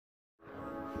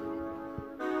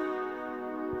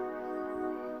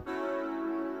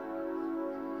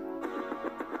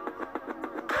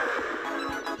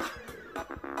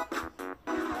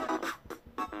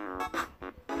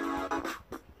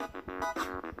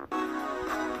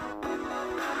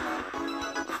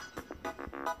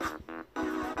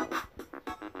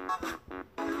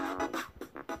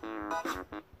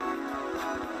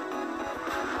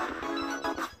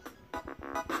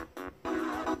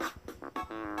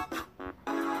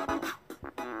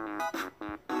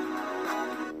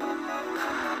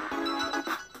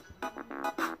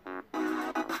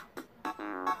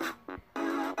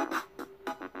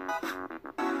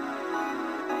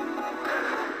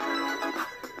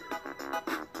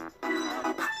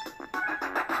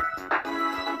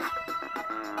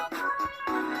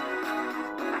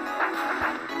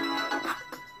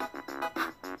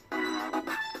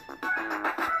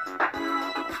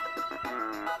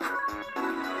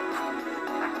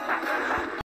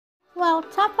Well,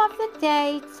 top of the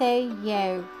day to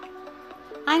you.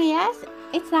 And yes,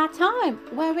 it's that time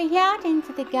where we head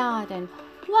into the garden.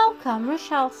 Welcome,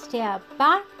 Rochelle Steer,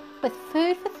 back with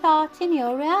food for thought in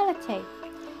your reality.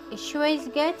 It sure is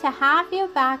good to have you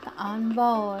back on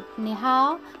board. Ni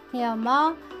hao, ni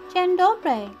ma, dzień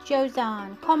dobry,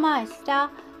 Josan, Koma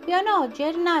esta, Biono,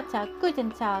 Giornata,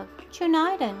 Guten Tag,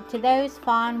 Chunaiden to those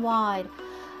far and wide.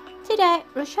 Today,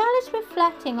 Rochelle is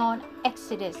reflecting on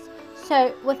Exodus,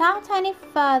 so without any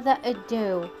further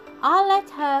ado, I'll let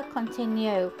her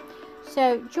continue.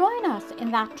 So join us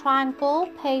in that tranquil,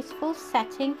 peaceful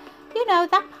setting,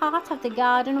 that part of the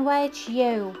garden where it's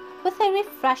you, with a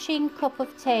refreshing cup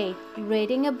of tea,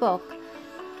 reading a book.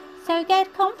 So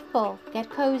get comfortable, get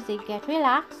cozy, get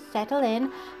relaxed, settle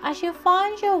in as you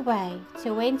find your way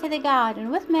to Into the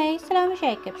Garden with me, Salome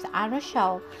Jacobs, and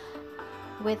Rochelle,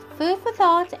 with food for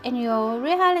thought in your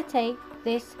reality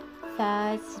this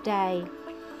Thursday.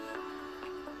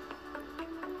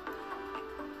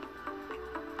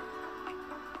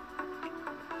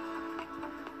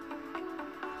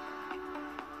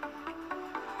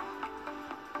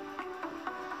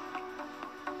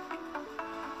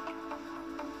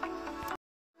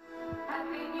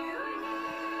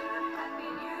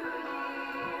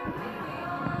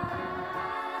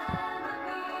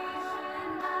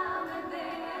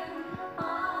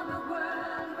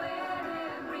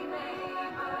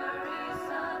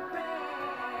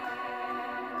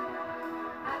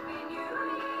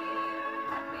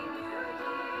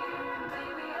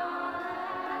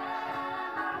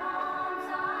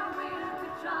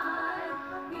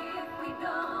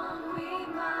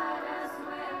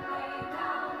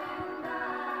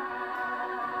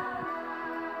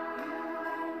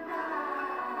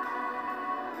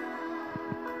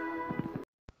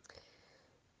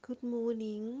 Good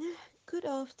morning, good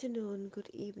afternoon, good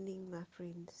evening, my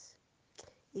friends.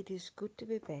 It is good to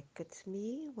be back. It's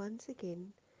me once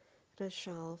again,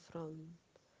 Rochelle from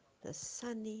the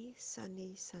sunny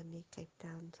Cape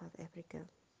Town, South Africa.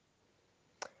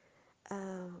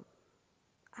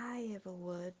 I have a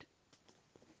word.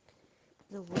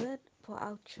 The word for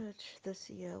our church this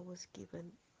year was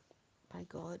given by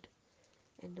God,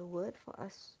 and the word for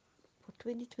us for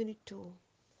 2022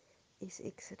 is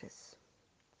Exodus.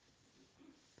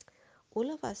 All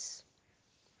of us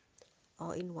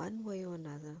are in one way or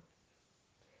another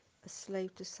a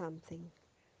slave to something,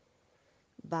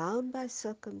 bound by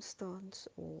circumstance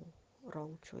or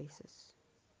wrong choices.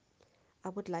 I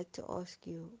would like to ask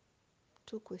you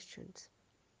two questions.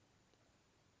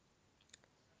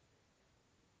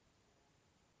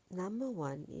 Number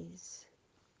one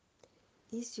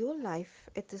is your life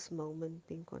at this moment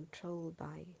being controlled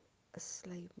by a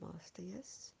slave master?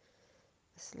 Yes,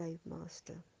 a slave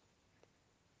master.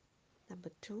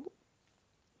 Number two,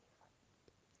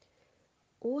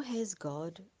 or has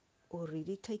God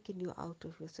already taken you out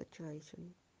of your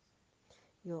situation?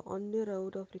 You're on the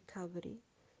road of recovery,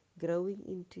 growing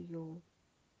into your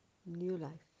new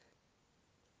life.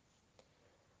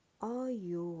 Are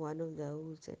you one of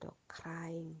those that are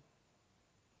crying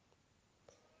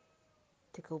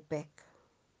to go back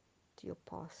to your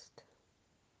past?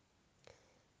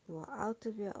 You are out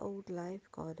of your old life.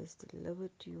 God has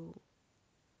delivered you,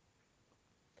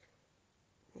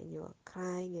 and you are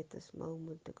crying at this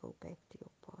moment to go back to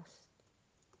your past.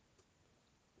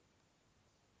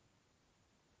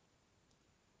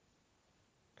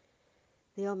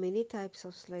 There are many types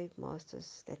of slave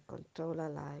masters that control our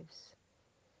lives.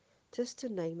 Just to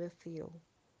name a few: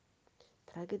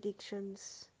 drug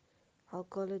addictions,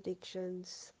 alcohol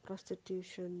addictions,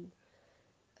 prostitution,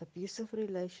 abusive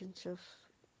relationships,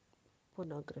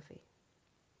 pornography.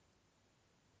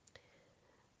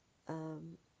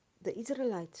 The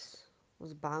Israelites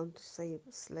was bound to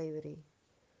slavery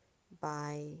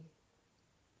by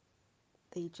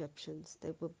the Egyptians.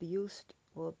 They were abused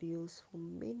for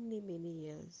many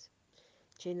years,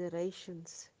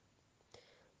 generations.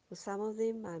 For some of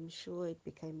them, I'm sure it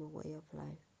became a way of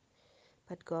life.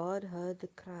 But God heard the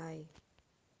cry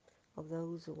of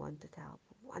those who wanted help,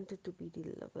 who wanted to be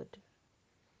delivered,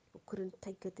 who couldn't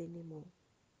take it anymore.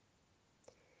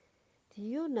 Do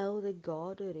you know that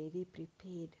God already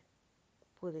prepared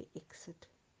for the exit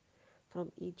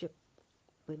from Egypt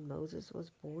when Moses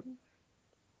was born?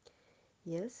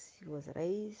 Yes, he was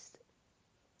raised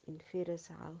in Pharaoh's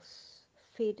house,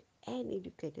 fed and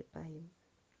educated by him.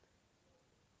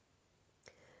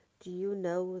 Do you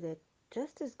know that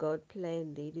just as God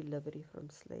planned their delivery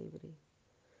from slavery,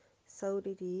 so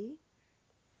did He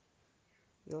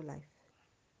your life?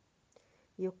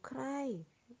 Your cry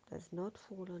does not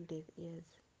fall on deaf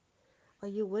ears. Are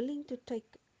you willing to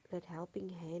take that helping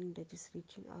hand that is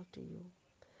reaching out to you.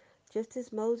 Just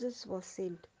as Moses was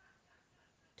sent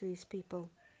to his people,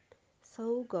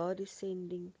 so God is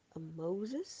sending a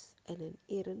Moses and an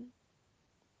Aaron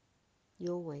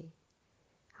your way.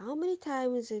 How many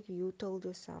times have you told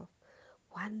yourself,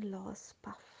 one last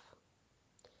puff?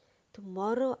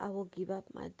 Tomorrow I will give up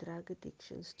my drug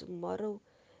addictions. Tomorrow,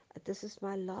 this is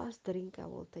my last drink I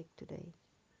will take today.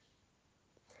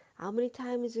 How many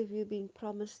times have you been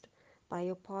promised by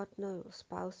your partner or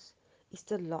spouse, it's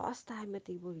the last time that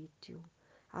he will hit you?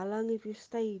 How long have you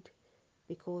stayed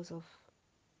because of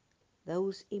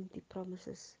those empty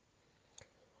promises?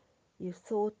 You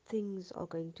thought things are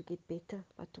going to get better,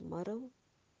 but tomorrow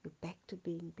you're back to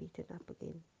being beaten up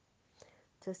again.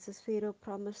 Just as Pharaoh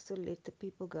promised to let the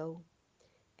people go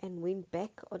and went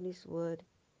back on his word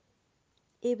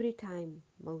every time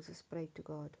Moses prayed to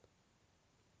God.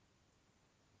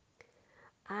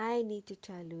 I need to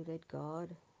tell you that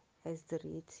God has the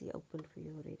Red Sea open for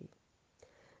you already.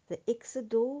 The exit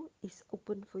door is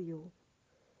open for you.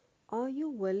 Are you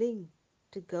willing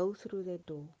to go through that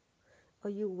door? Are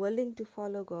you willing to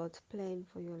follow God's plan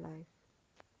for your life?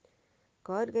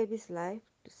 God gave his life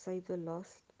to save the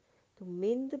lost, to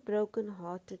mend the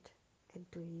broken-hearted,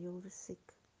 and to heal the sick.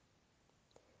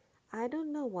 I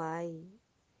don't know why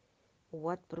or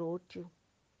what brought you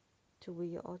to where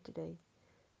you are today,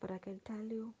 but I can tell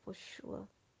you for sure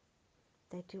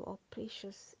that you are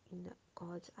precious in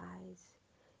God's eyes.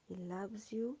 He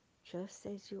loves you just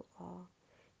as you are.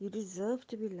 You deserve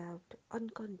to be loved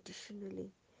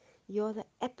unconditionally. You are the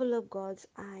apple of God's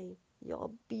eye. You are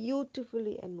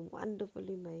beautifully and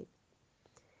wonderfully made.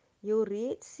 Your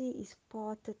Red Sea is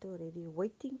parted already,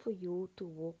 waiting for you to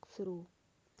walk through.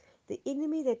 The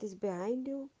enemy that is behind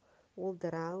you will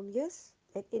drown. Yes,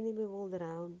 that enemy will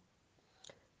drown.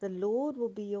 The Lord will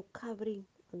be your covering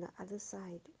on the other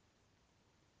side.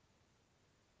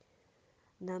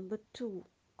 Number 2,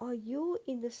 are you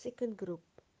in the second group?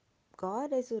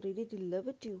 God has already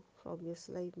delivered you from your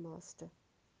slave master.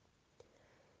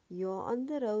 You are on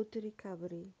the road to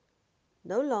recovery.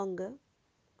 No longer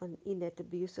in that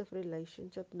abusive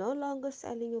relationship. No longer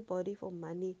selling your body for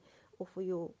money or for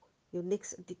your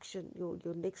next addiction,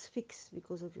 your next fix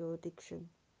because of your addiction.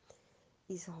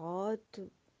 It's hard to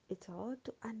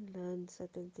unlearn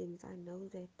certain things. I know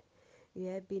that. You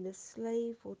have been a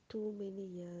slave for too many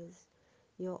years.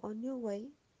 You're on your way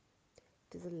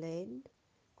to the land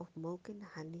of milk and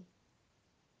honey.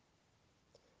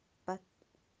 But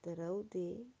the road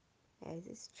there has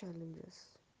its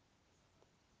challenges.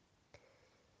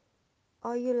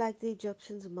 Are you like the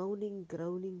Egyptians, moaning,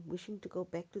 groaning, wishing to go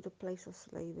back to the place of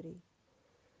slavery?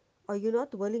 Are you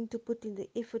not willing to put in the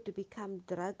effort to become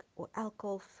drug or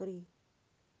alcohol free?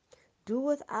 Do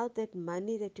without that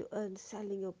money that you earn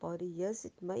selling your body. Yes,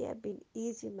 it may have been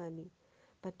easy money,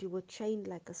 but you were chained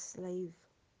like a slave.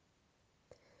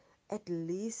 At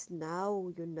least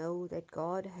now you know that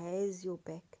God has your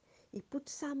back. He put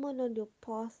someone on your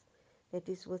path that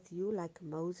is with you, like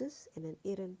Moses and an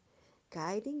Aaron,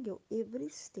 guiding your every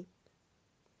step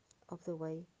of the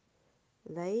way.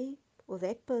 They or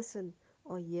that person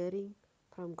are hearing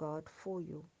from God for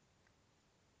you.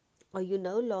 Or you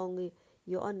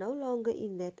are no longer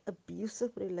in that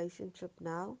abusive relationship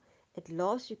now. At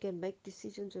last you can make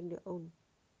decisions on your own.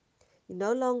 You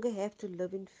no longer have to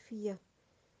live in fear.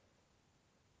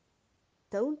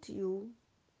 Don't you,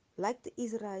 like the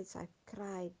Israelites, I've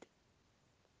cried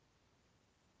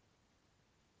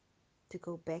to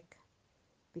go back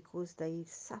because they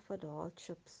suffered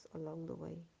hardships along the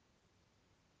way.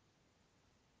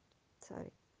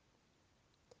 Sorry.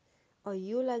 Are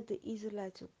you like the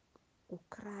Israelites who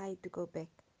cried to go back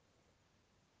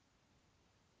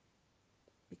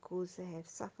because they have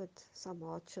suffered some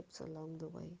hardships along the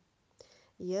way?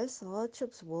 Yes,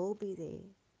 hardships will be there.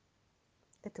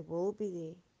 It will be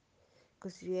there.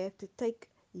 Because you have to take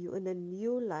you in a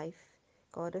new life.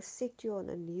 God has set you on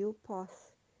a new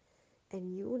path.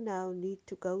 And you now need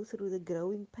to go through the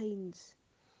growing pains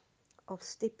of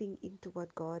stepping into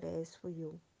what God has for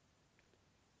you.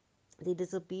 The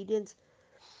disobedience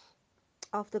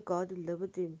after God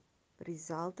delivered them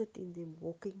resulted in them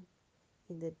walking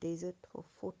in the desert for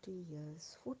 40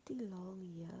 years. 40 long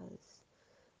years.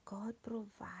 God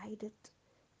provided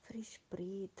fresh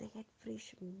bread. They had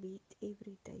fresh meat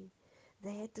every day.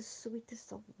 They had the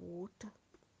sweetest of water.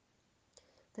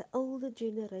 The older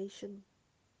generation,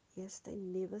 yes, they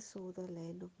never saw the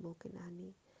land of milk and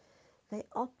honey. They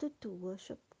opted to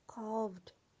worship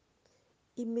carved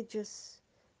images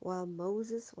while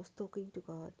Moses was talking to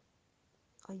God.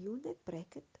 Are you in that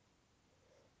bracket?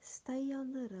 Stay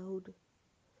on the road.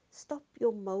 Stop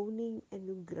your moaning and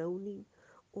your groaning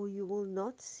or you will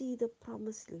not see the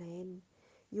promised land.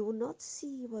 You will not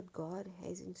see what God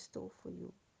has in store for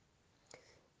you.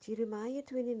 Jeremiah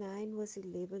 29 verse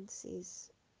 11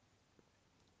 says,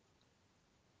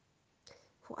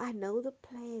 "For I know the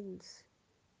plans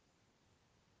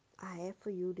I have for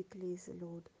you, declares the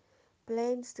Lord.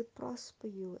 Plans to prosper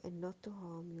you and not to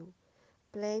harm you.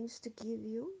 Plans to give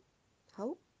you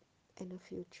hope and a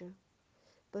future."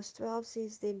 Verse 12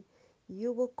 says, "Then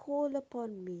you will call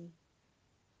upon me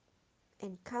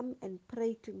and come and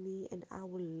pray to me, and I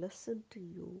will listen to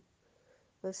you."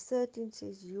 Verse 13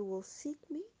 says, "You will seek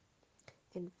me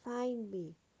and find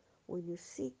me when you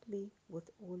seek me with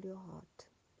all your heart."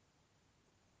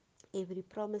 Every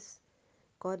promise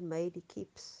God made, He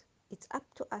keeps. It's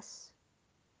up to us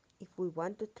if we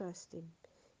want to trust Him.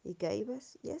 He gave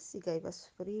us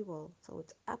free will, so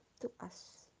it's up to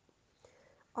us.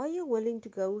 Are you willing to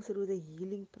go through the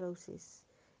healing process?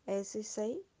 As they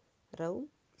say, Rome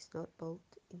is not built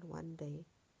in one day.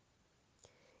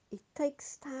 It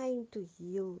takes time to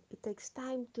heal. It takes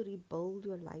time to rebuild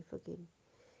your life again.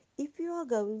 If you are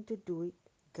going to do it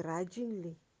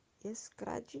grudgingly, yes,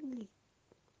 grudgingly,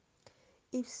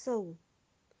 if so,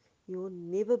 you will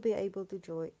never be able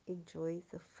to enjoy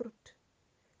the fruit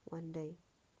one day.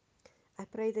 I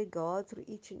pray that God, through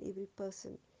each and every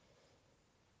person,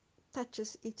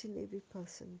 touches each and every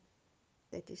person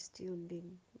that is tuned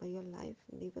in. May your life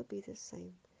never be the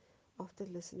same after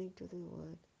listening to the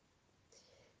word.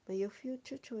 May your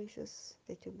future choices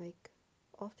that you make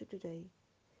after today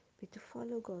be to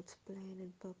follow God's plan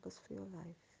and purpose for your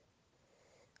life.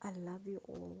 I love you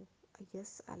all.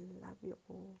 Yes, I love you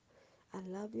all. I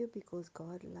love you because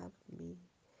God loved me.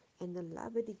 And the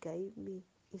love that He gave me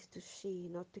is to share,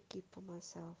 not to keep for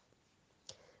myself.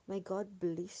 May God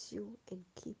bless you and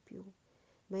keep you.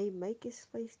 May He make His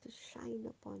face to shine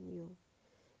upon you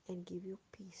and give you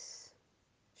peace.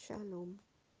 Shalom.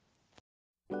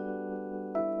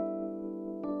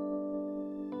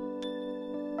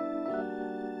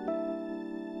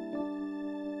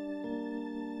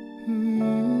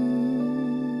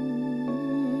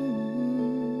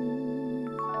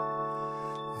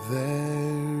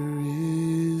 There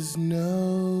is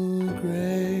no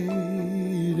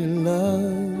greater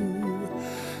love,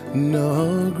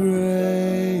 no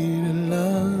greater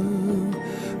love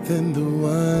than the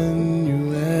one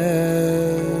you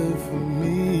have for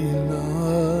me,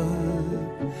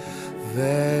 Lord.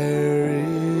 There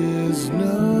is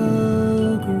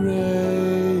no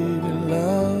greater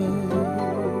love,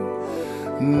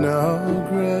 no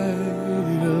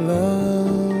greater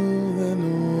love than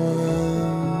the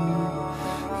one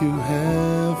you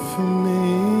have for me.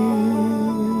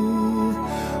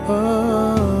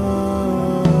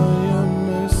 Oh, your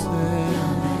mercy,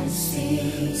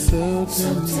 so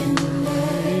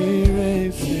tenderly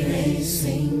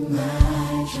erasing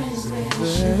my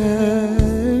transgression.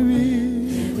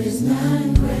 There is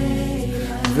none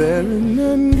greater. There is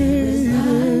none greater.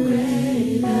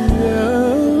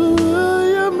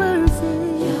 Your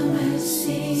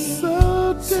mercy,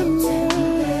 so tender.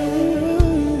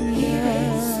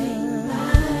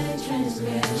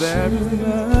 There is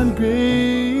none greater.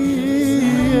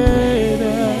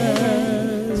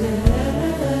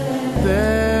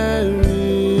 There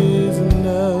is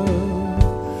no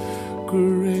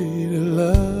greater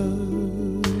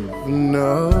love,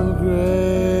 no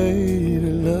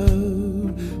greater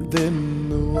love than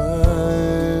the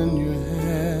one you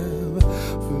have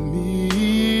for me.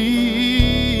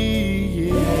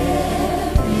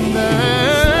 Yeah.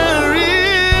 There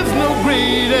is no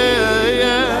greater,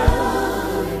 yeah.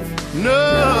 No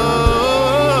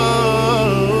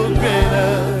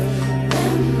greater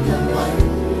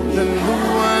than the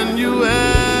one you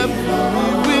have for me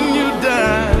when you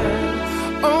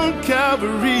died on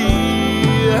Calvary.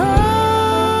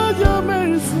 Oh, your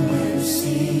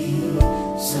mercy,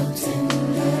 so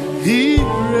tender,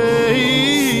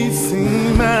 erasing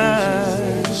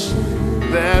my sin.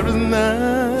 There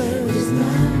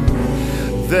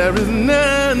is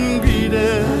none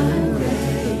greater.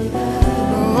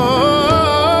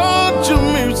 Oh, your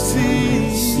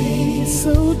mercy,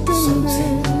 so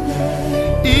tender,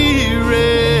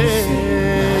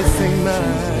 erasing my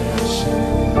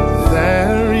shame.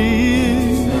 There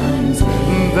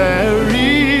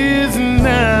is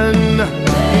none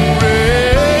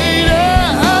greater.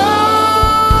 Oh,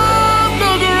 no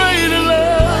greater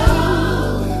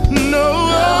love, no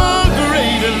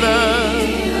greater love.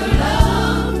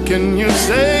 Can you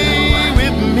say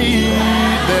with me,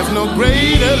 there's no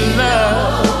greater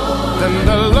love than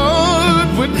the Lord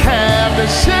would have to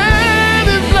shed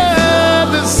His blood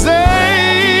to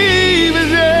save us,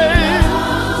 yeah.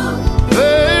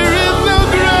 There is no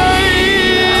greater.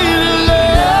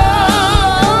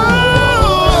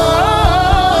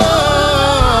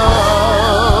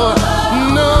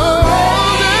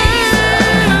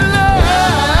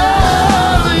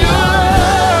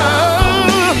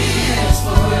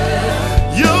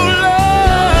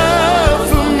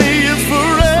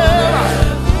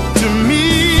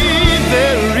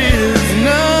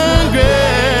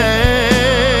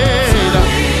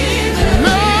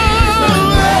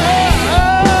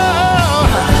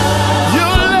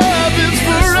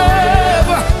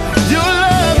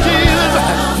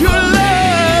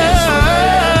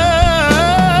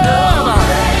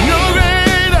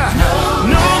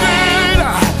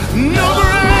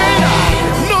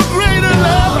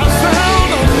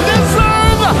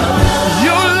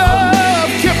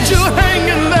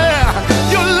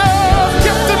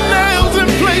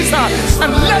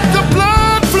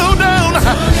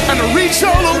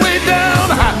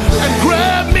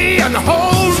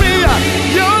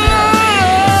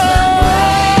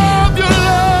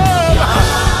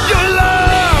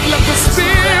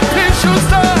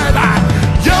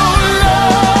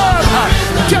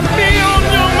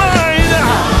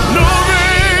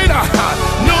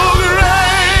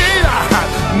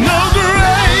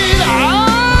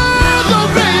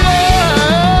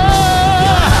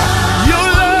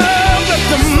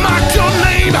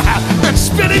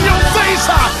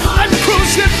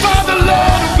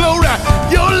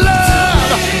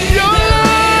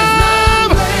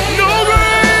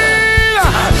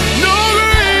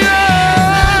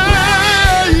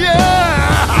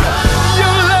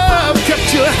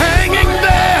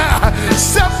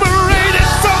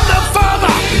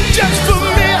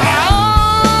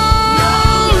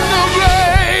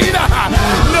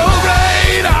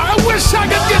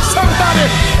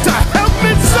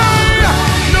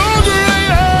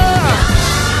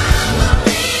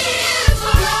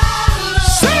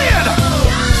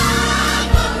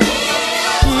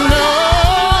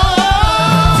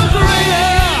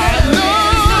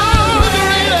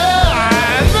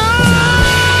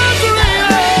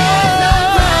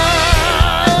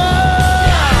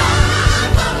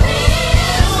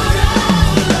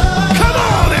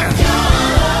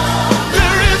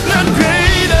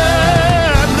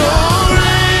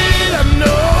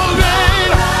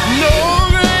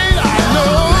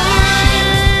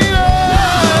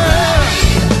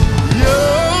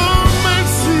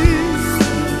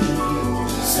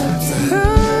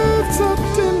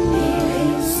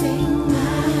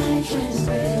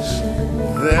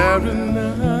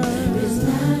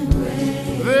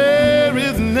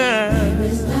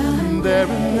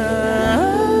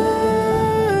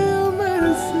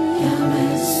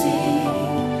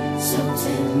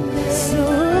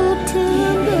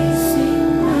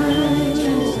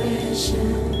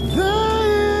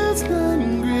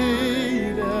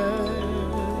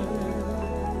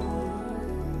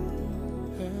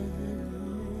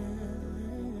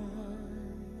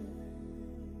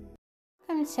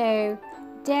 to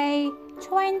day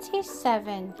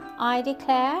 27, I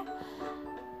Declare,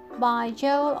 by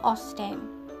Joel Osteen.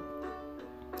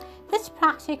 These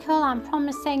practical and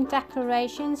promising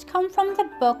declarations come from the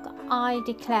book I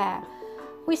Declare.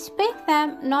 We speak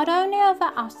them not only over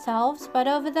ourselves, but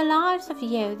over the lives of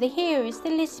you, the hearers, the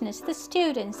listeners, the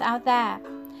students out there.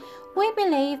 We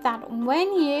believe that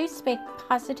when you speak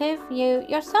positive, you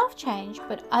yourself change,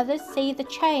 but others see the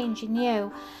change in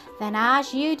you. Then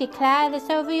as you declare this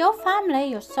over your family,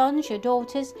 your sons, your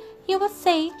daughters, you will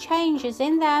see changes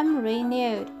in them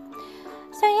renewed.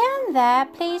 So here and there,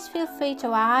 please feel free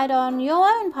to add on your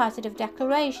own positive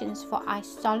declarations, for I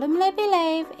solemnly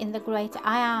believe in the great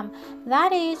I am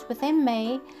that is within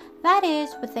me, that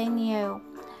is within you.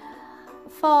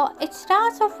 For it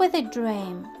starts off with a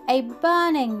dream, a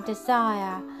burning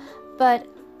desire, but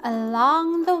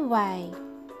along the way,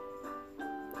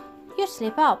 you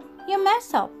slip up, you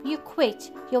mess up, you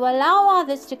quit, you allow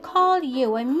others to call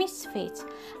you a misfit,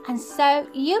 and so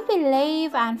you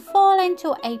believe and fall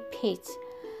into a pit.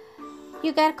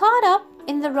 You get caught up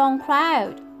in the wrong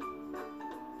crowd,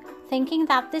 thinking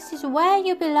that this is where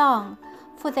you belong,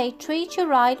 for they treat you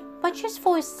right, but just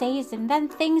for a season, then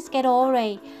things get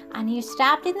awry, and you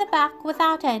stabbed in the back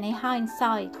without any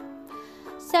hindsight.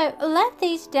 So let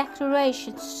these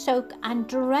declarations soak and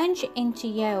drench into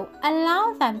you.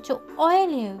 Allow them to oil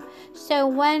you, so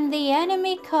when the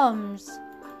enemy comes,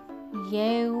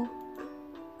 you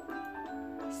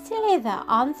slither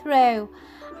on through,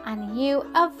 and you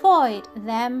avoid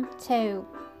them too.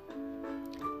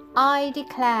 I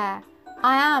declare,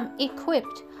 I am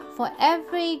equipped for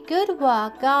every good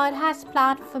work God has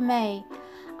planned for me.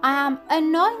 I am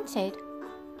anointed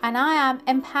and I am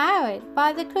empowered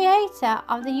by the Creator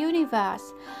of the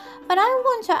universe. But I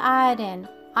want to add in,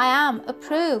 I am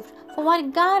approved for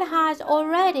what God has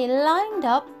already lined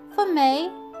up for me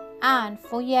and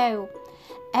for you.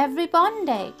 Every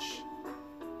bondage,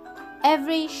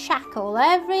 every shackle,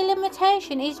 every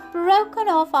limitation is broken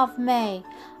off of me.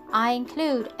 I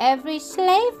include every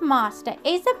slave master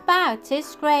is about to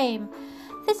scream.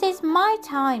 This is my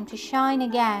time to shine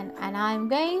again, and I'm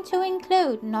going to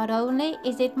include not only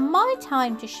is it my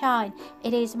time to shine,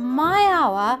 it is my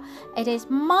hour, it is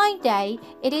my day,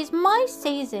 it is my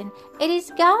season, it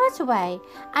is God's way,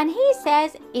 and He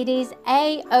says it is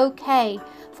A-OK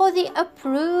for the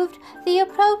approved, the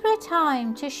appropriate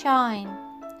time to shine.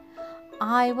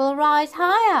 I will rise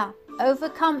higher,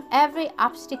 overcome every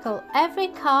obstacle, every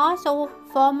cause or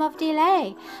form of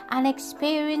delay, and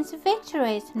experience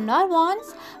victories not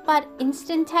once but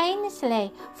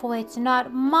instantaneously, for it's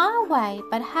not my way,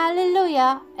 but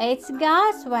hallelujah, it's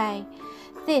God's way.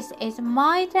 This is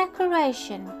my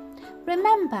declaration.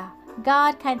 Remember,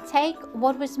 God can take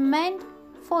what was meant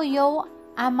for your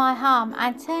and my harm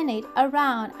and turn it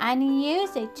around and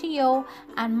use it to your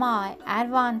and my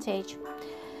advantage.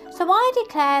 So I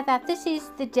declare that this is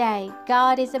the day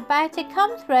God is about to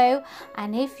come through,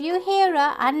 and if you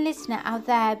hearer and listener out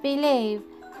there believe,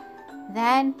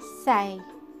 then say,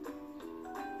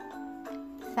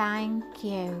 thank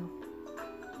you.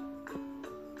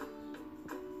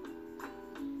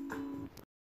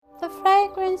 The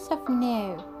fragrance of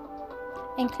new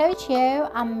includes you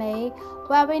and me,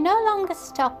 where we no longer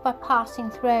stop by passing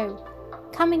through,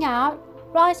 coming out,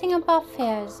 rising above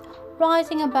fears,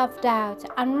 rising above doubt,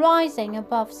 and rising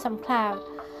above some cloud.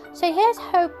 So here's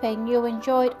hoping you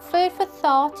enjoyed food for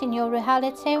thought in your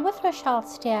reality with Rochelle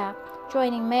Steer,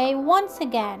 joining me once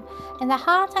again in the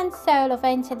heart and soul of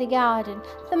Enter the Garden,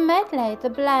 the medley, the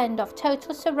blend of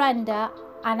total surrender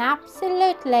and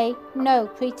absolutely no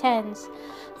pretense.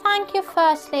 Thank you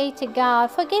firstly to God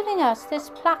for giving us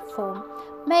this platform,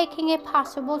 making it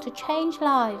possible to change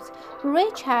lives,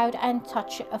 reach out and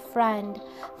touch a friend.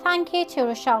 Thank you to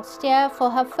Rochelle Steer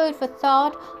for her food for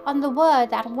thought on the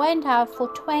word that went out for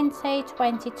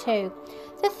 2022.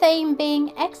 The theme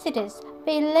being Exodus,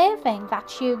 believing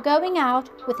that you going out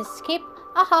with a skip,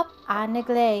 a hop and a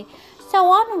glee. So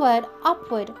onward,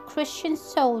 upward, Christian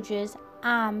soldiers,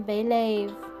 and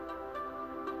believe.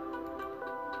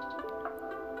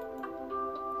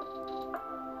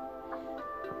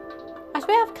 As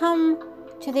we have come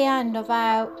to the end of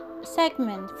our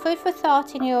segment, Food for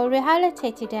Thought in Your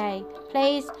Reality today,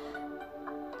 please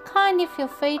kindly feel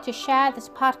free to share this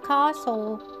podcast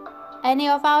or any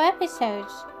of our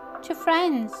episodes to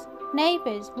friends,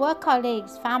 neighbours, work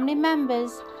colleagues, family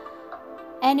members,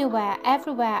 anywhere,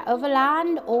 everywhere, over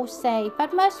land or sea.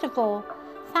 But most of all,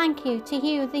 thank you to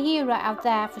you, the hero out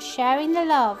there, for sharing the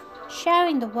love,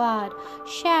 sharing the word,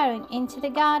 sharing Into the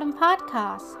Garden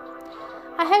podcast.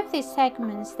 I hope these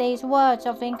segments, these words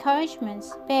of encouragement,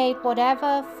 be it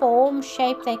whatever form,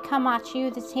 shape they come at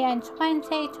you this year in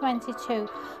 2022,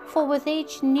 for with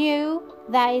each new,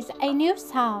 there is a new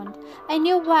sound, a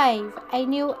new wave, a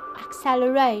new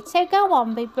accelerate. So go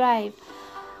on, be brave.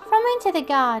 From Into the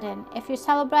Garden, if you're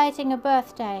celebrating a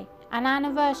birthday, an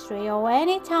anniversary, or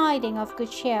any tiding of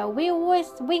good cheer,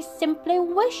 we simply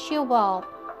wish you well.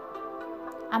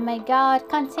 And may God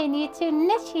continue to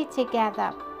knit you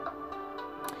together.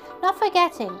 Not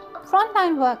forgetting,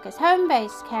 frontline workers,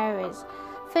 home-based carers,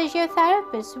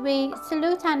 physiotherapists, we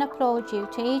salute and applaud you,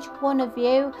 to each one of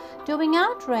you doing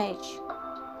outreach.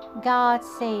 God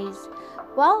sees.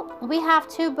 Well, we have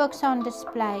 2 books on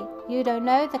display. You don't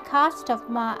know the cost of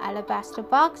my alabaster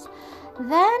box.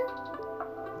 Then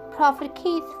Prophet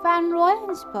Keith Van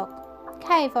Royen's book,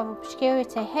 Cave of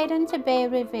Obscurity, Hidden to be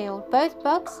Revealed. Both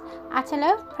books at a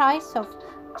low price of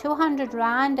 200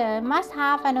 Rand, a must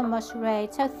have and a must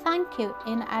read. So thank you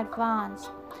in advance.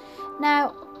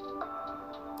 Now,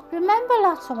 remember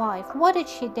Lot's wife, what did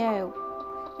she do?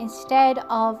 Instead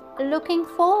of looking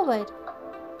forward,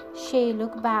 she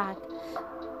looked back.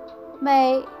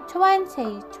 May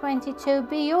 2022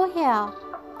 be your year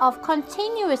of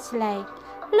continuously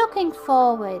looking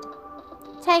forward,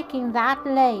 taking that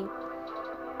leap.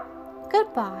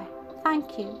 Goodbye.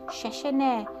 Thank you.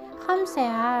 Sheshane.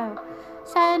 Khamseo.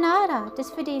 Sayonara. До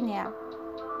свидания.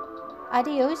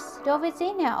 Adios. До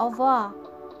widzenia. Au revoir.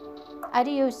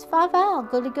 Adios. Farewell.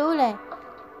 Guli guli.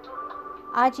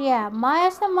 Ajia. Maya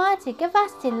samati.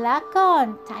 Gavasti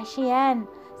lakon. Taishien.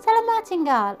 Salamat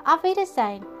tinggal. Auf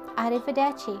Wiedersehen.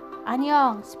 Arrivederci.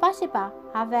 Annyeong. Spasiba.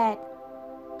 Haved.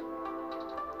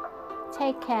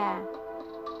 Take care.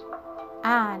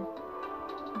 And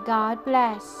God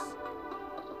bless.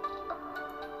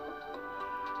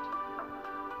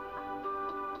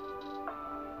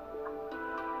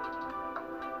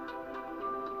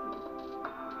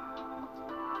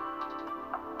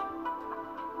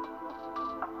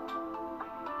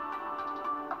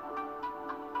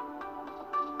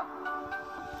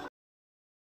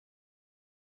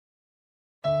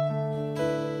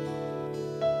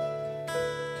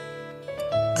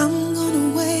 I'm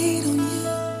gonna wait on you.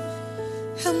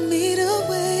 Help me to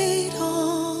wait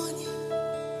on you.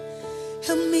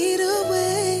 Help me to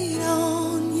wait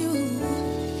on you.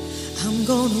 I'm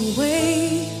gonna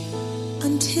wait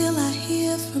until I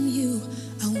hear from you.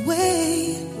 I'll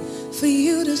wait for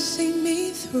you to see me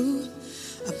through.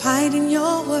 Abide in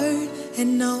your word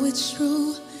and know it's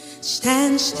true.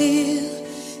 Stand still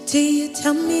till you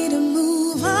tell me to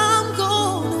move. I'm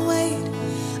gonna wait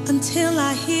until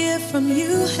I hear from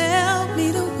you. Help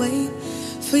me to wait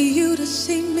for you to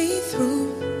see me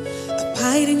through.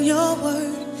 Abide in your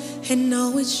word and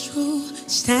know it's true.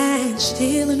 Stand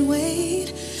still and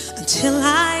wait until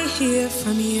I hear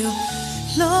from you.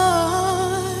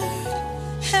 Lord,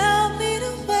 help me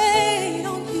to wait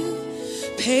on you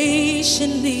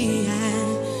patiently.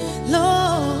 And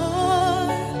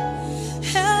Lord,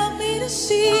 help me to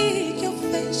seek your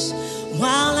face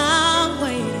while I'm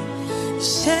waiting. You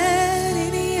said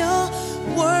in your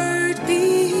word,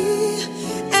 be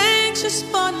anxious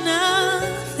for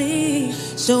nothing.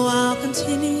 So I'll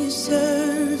continue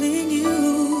serving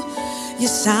you.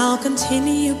 Yes, I'll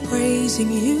continue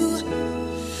praising you.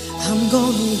 I'm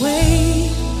gonna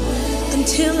wait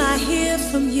until I hear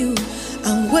from you.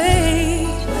 I'll wait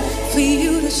for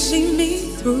you to see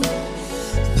me through.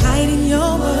 Abide in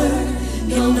your word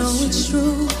and know it's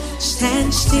true.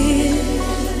 Stand still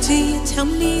till you tell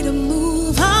me to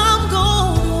move. I'm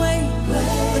gonna wait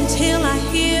until I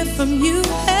hear from you.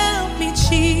 Help me,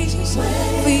 Jesus,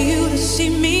 for you to see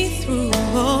me through.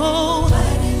 Oh,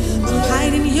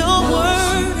 abide in your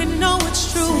word and know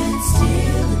it's true.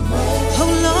 Oh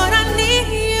Lord, I need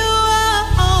you.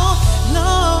 Oh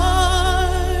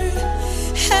Lord,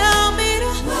 help me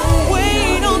to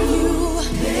wait on you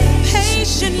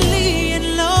patiently. And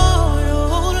Lord,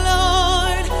 oh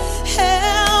Lord,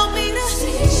 help me to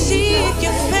seek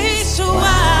your face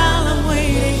while I'm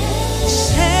waiting.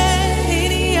 Said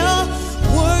in your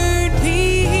word,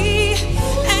 be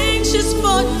anxious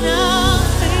for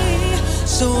nothing.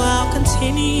 So I'll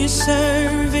continue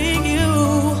serving you.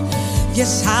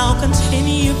 Yes, I'll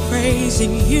continue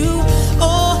praising you.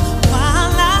 Oh,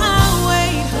 while I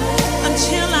wait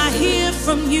until I hear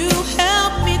from you.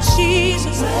 Help me,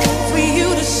 Jesus, for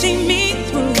you to see me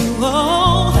through.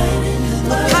 Oh,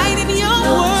 abide in your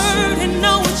word and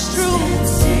know it's true.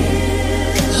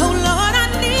 Oh Lord, I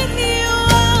need you.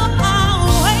 Oh, I'll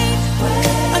wait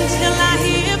until I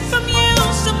hear from you.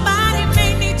 Somebody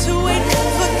may need to wait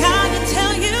for God to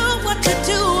tell you what to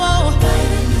do. Oh,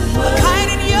 abide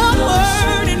in your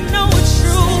word and know it's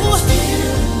true.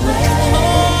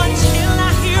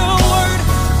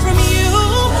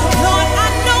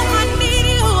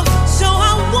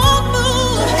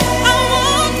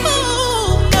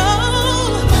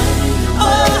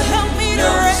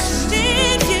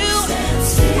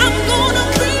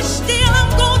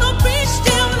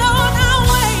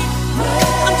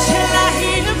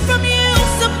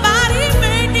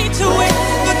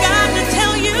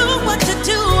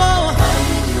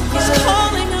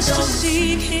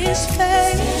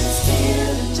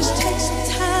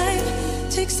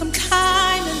 some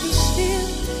time and be still.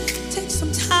 Take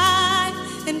some time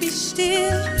and be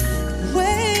still.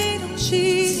 Wait on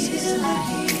Jesus.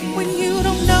 When you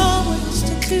don't know what else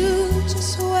to do,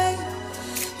 just wait.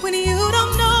 When you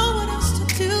don't know what else to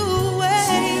do,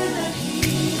 wait.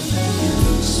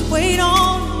 Just wait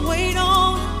on, wait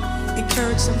on.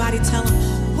 Encourage somebody, tell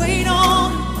them, wait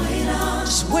on, wait on.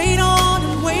 Just wait on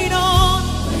and wait on.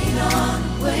 Wait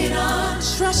on, wait on.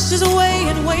 Trust His way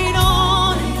and wait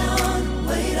on. Wait on,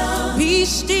 wait on. Be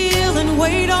still and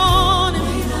wait on.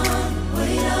 Wait on,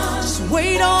 wait on. Just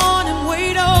wait on and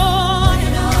wait on.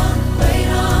 Wait on, wait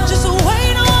on. Just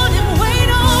wait on and wait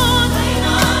on. Wait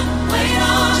on, wait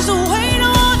on. Just wait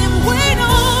on and wait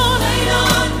on. Wait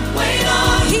on, wait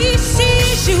on. He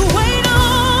sees you, wait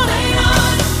on. Wait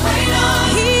on, wait on.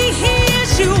 He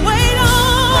hears you, wait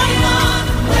on. Wait on,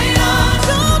 wait on.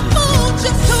 Don't move,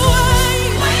 just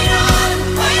wait. Wait on,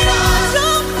 wait on.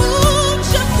 Don't move,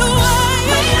 just wait.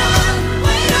 Wait on,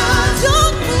 wait on.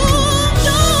 Don't move,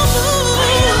 don't move.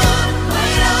 Wait on,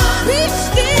 wait on. Be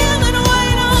still and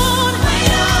wait on.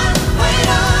 Wait on, wait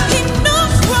on. He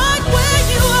knows right where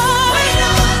you are. Wait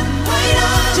on, wait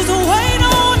on. Just wait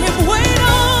on Him, wait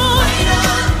on. Wait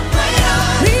on, wait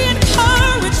on. Be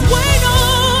encouraged, wait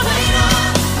on. Wait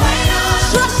on, wait on.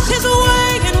 Trust His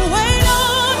way and wait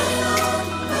on.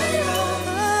 Wait on,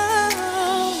 wait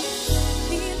on.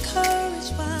 Be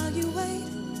encouraged while you wait.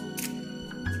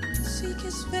 Seek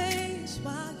His face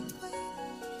while you